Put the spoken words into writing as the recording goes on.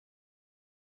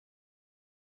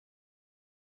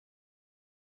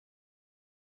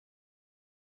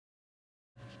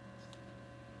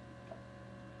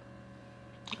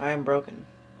I am broken,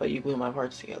 but you glue my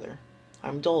parts together. I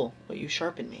am dull, but you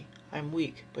sharpen me. I am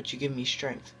weak, but you give me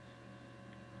strength.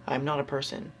 I am not a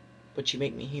person, but you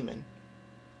make me human.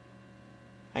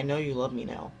 I know you love me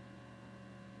now.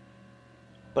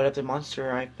 But if the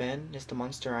monster I've been is the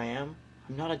monster I am,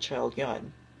 I'm not a child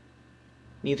god,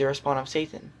 neither a spawn of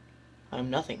Satan. I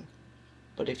am nothing.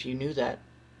 But if you knew that,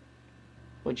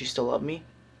 would you still love me?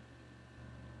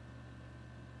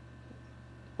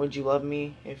 Would you love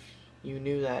me if you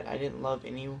knew that I didn't love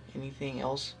anything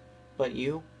else but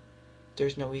you?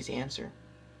 There's no easy answer.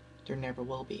 There never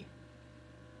will be.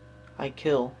 I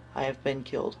kill. I have been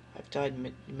killed. I've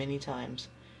died many times.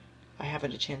 I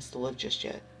haven't a chance to live just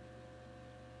yet.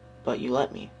 But you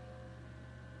let me.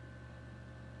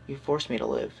 You forced me to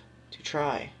live, to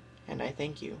try, and I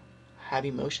thank you. I have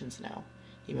emotions now,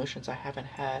 emotions I haven't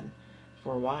had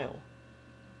for a while.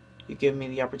 You give me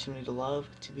the opportunity to love,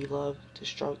 to be loved,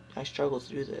 I struggle to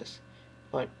do this,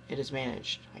 but it is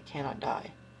managed. I cannot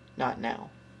die. Not now.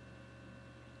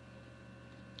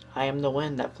 I am the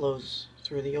wind that flows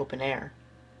through the open air.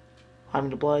 I'm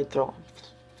the blood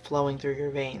flowing through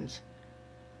your veins.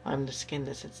 I'm the skin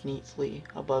that sits neatly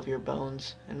above your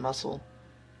bones and muscle.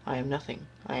 I am nothing.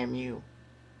 I am you.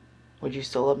 Would you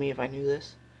still love me if I knew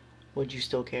this? Would you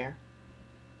still care?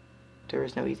 There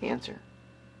is no easy answer.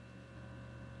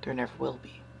 There never will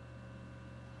be.